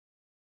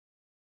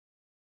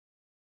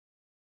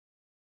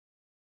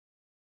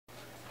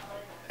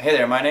Hey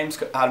there, my name's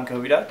Adam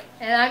Koviduk.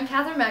 And I'm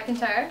Catherine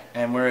McIntyre.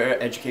 And we're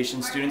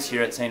education students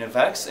here at St.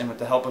 FX, and with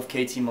the help of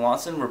KT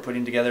Melanson, we're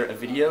putting together a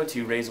video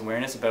to raise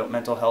awareness about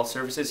mental health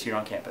services here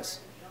on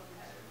campus.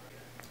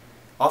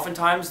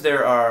 Oftentimes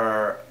there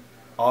are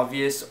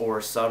obvious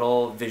or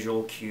subtle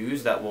visual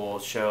cues that will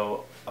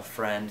show a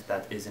friend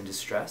that is in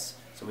distress.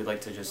 So we'd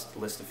like to just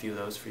list a few of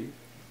those for you.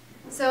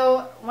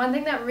 So one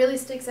thing that really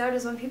sticks out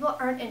is when people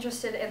aren't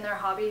interested in their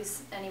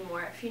hobbies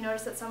anymore. If you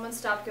notice that someone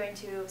stopped going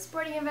to a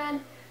sporting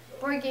event,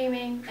 board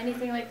gaming,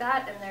 anything like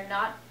that, and they're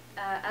not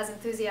as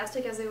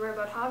enthusiastic as they were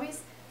about hobbies,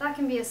 that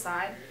can be a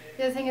sign.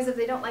 The other thing is if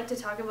they don't like to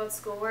talk about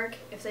schoolwork,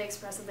 if they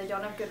express that they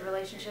don't have good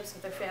relationships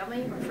with their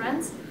family or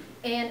friends,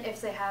 and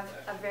if they have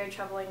a very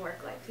troubling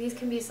work life. These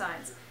can be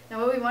signs.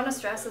 Now what we want to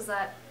stress is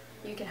that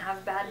you can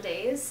have bad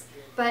days,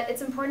 but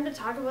it's important to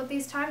talk about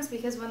these times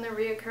because when they're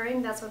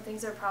reoccurring, that's when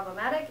things are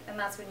problematic, and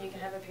that's when you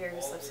can have a period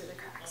who slips through the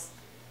cracks.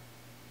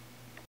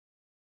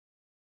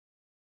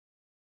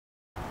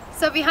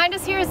 So behind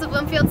us here is the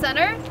Bloomfield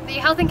Center. The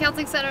Health and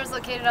Counseling Center is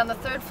located on the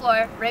 3rd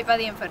floor, right by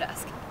the info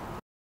desk.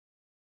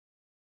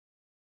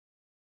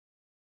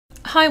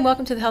 Hi and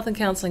welcome to the Health and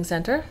Counseling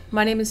Center.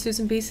 My name is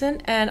Susan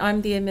Beeson and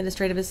I'm the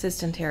administrative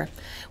assistant here.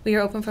 We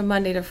are open from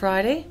Monday to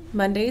Friday,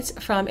 Mondays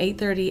from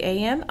 8:30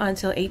 a.m.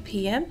 until 8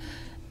 p.m.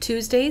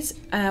 Tuesdays,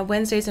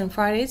 Wednesdays and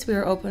Fridays we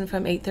are open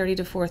from 8:30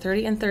 to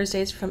 4:30 and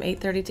Thursdays from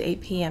 8:30 to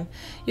 8 p.m.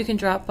 You can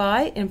drop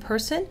by in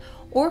person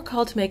or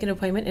call to make an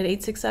appointment at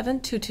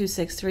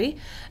 867-2263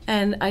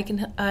 and I can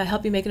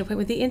help you make an appointment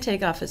with the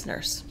intake office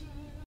nurse.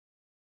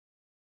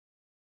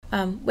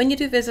 When you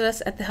do visit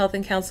us at the Health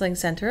and Counseling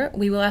Center,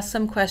 we will ask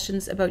some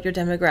questions about your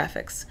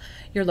demographics,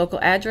 your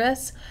local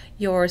address,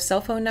 your cell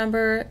phone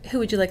number, who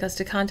would you like us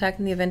to contact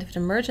in the event of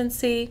an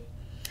emergency.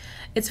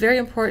 It's very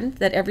important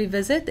that every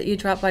visit that you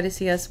drop by to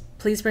see us,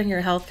 please bring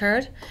your health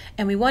card,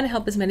 and we want to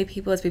help as many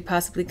people as we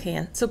possibly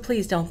can, so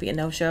please don't be a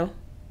no-show.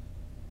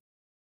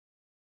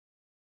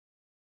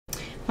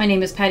 My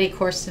name is Patty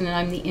Corsten and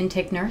I'm the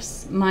intake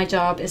nurse. My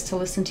job is to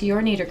listen to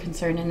your need or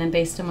concern, and then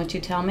based on what you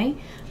tell me,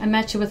 I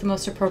match you with the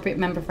most appropriate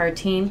member of our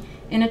team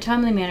in a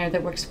timely manner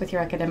that works with your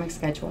academic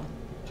schedule.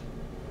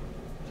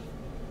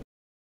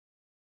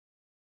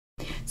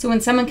 So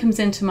when someone comes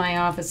into my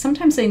office,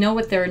 sometimes they know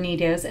what their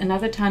need is and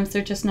other times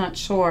they're just not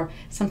sure.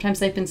 Sometimes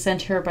they've been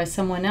sent here by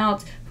someone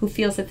else who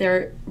feels that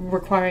they're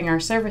requiring our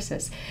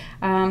services.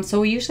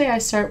 So usually I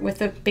start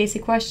with a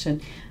basic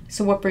question.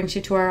 So what brings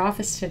you to our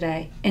office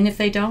today? And if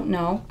they don't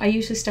know, I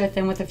usually start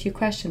then with a few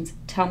questions.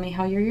 Tell me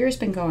how your year's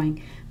been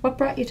going. What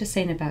brought you to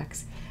St.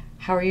 FX?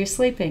 How are you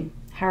sleeping?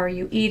 How are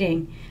you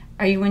eating?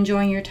 Are you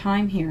enjoying your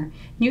time here? And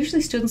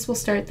usually students will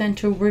start then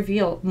to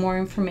reveal more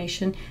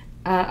information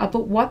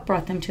about what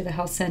brought them to the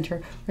health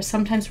center, or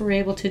sometimes we're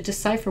able to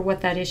decipher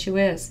what that issue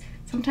is.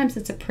 Sometimes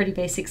it's a pretty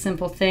basic,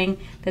 simple thing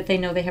that they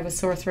know they have a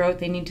sore throat,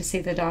 they need to see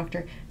the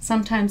doctor.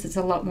 Sometimes it's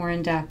a lot more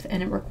in depth,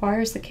 and it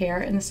requires the care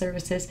and the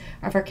services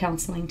of our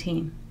counseling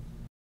team.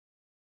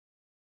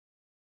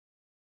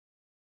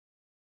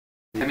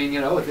 I mean,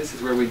 this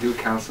is where we do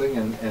counseling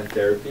and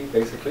therapy,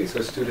 basically.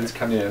 So students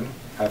come in,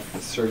 have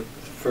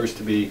first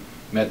to be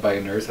met by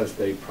a nurse, as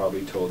they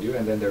probably told you,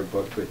 and then they're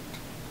booked with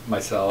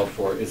myself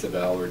or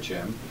Isabel or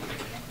Jim.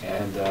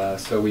 And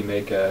so we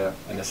make an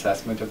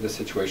assessment of the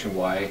situation,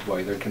 why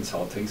they're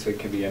consulting. So it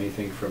can be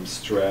anything from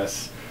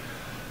stress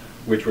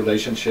with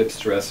relationships,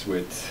 stress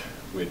with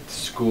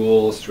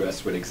school,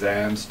 stress with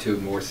exams, to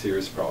more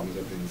serious problems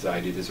of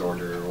anxiety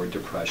disorder or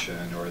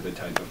depression or the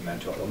type of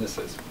mental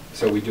illnesses.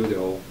 So we do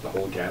the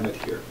whole gamut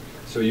here.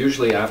 So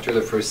usually after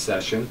the first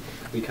session,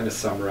 we kind of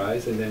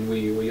summarize, and then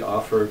we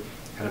offer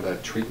kind of a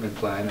treatment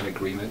plan and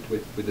agreement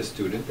with the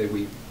student that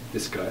we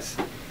discuss.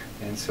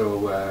 And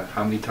so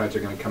how many times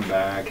they're going to come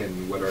back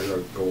and what are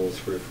our goals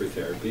for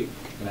therapy.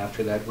 And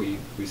after that we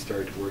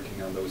start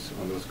working on those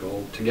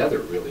goals together,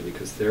 really,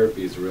 because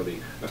therapy is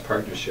really a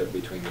partnership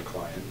between the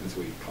client, as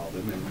we call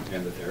them,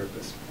 and the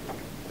therapist.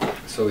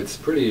 So it's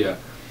pretty,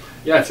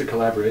 it's a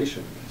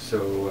collaboration.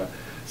 So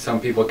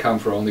some people come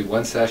for only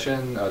one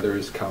session,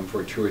 others come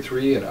for 2 or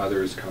 3, and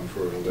others come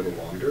for a little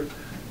longer.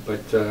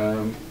 But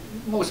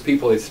most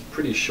people, it's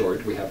pretty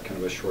short. We have kind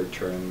of a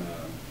short-term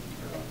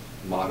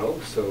model.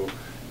 So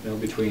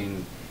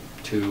between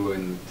 2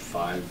 and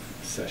 5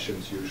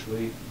 sessions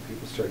usually,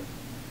 people start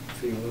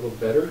feeling a little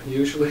better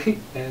usually,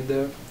 and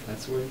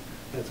that's the way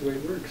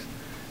it works.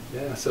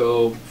 Yeah.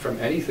 So from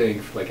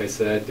anything, like I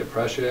said,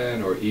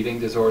 depression or eating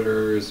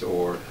disorders,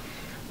 or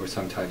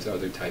sometimes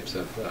other types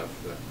of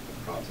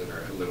problems that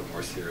are a little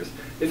more serious.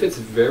 If it's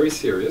very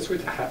serious,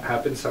 which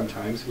happens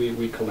sometimes,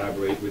 we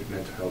collaborate with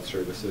mental health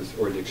services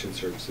or addiction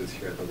services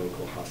here at the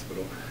local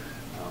hospital.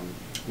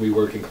 We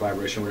work in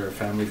collaboration with our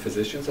family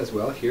physicians as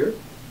well here,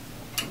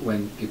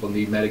 when people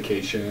need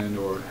medication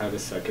or have a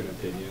second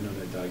opinion on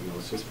a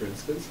diagnosis, for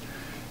instance,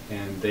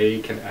 and they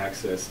can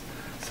access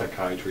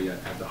psychiatry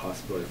at the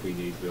hospital if we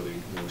need really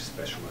more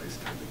specialized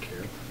type of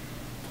care.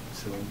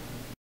 So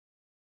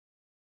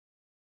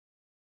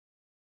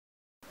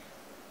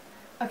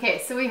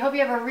Okay, so we hope you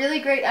have a really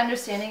great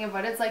understanding of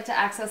what it's like to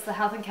access the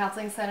Health and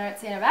Counseling Center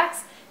at St.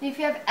 FX. And if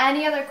you have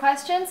any other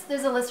questions,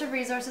 there's a list of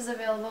resources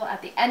available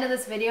at the end of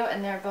this video,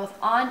 and they're both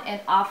on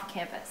and off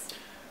campus.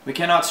 We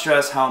cannot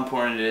stress how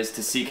important it is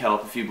to seek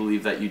help if you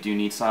believe that you do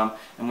need some,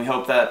 and we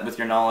hope that with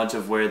your knowledge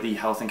of where the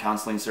health and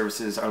counseling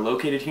services are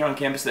located here on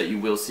campus that you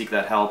will seek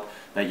that help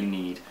that you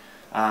need.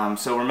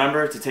 So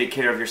remember to take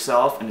care of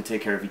yourself and to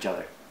take care of each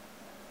other.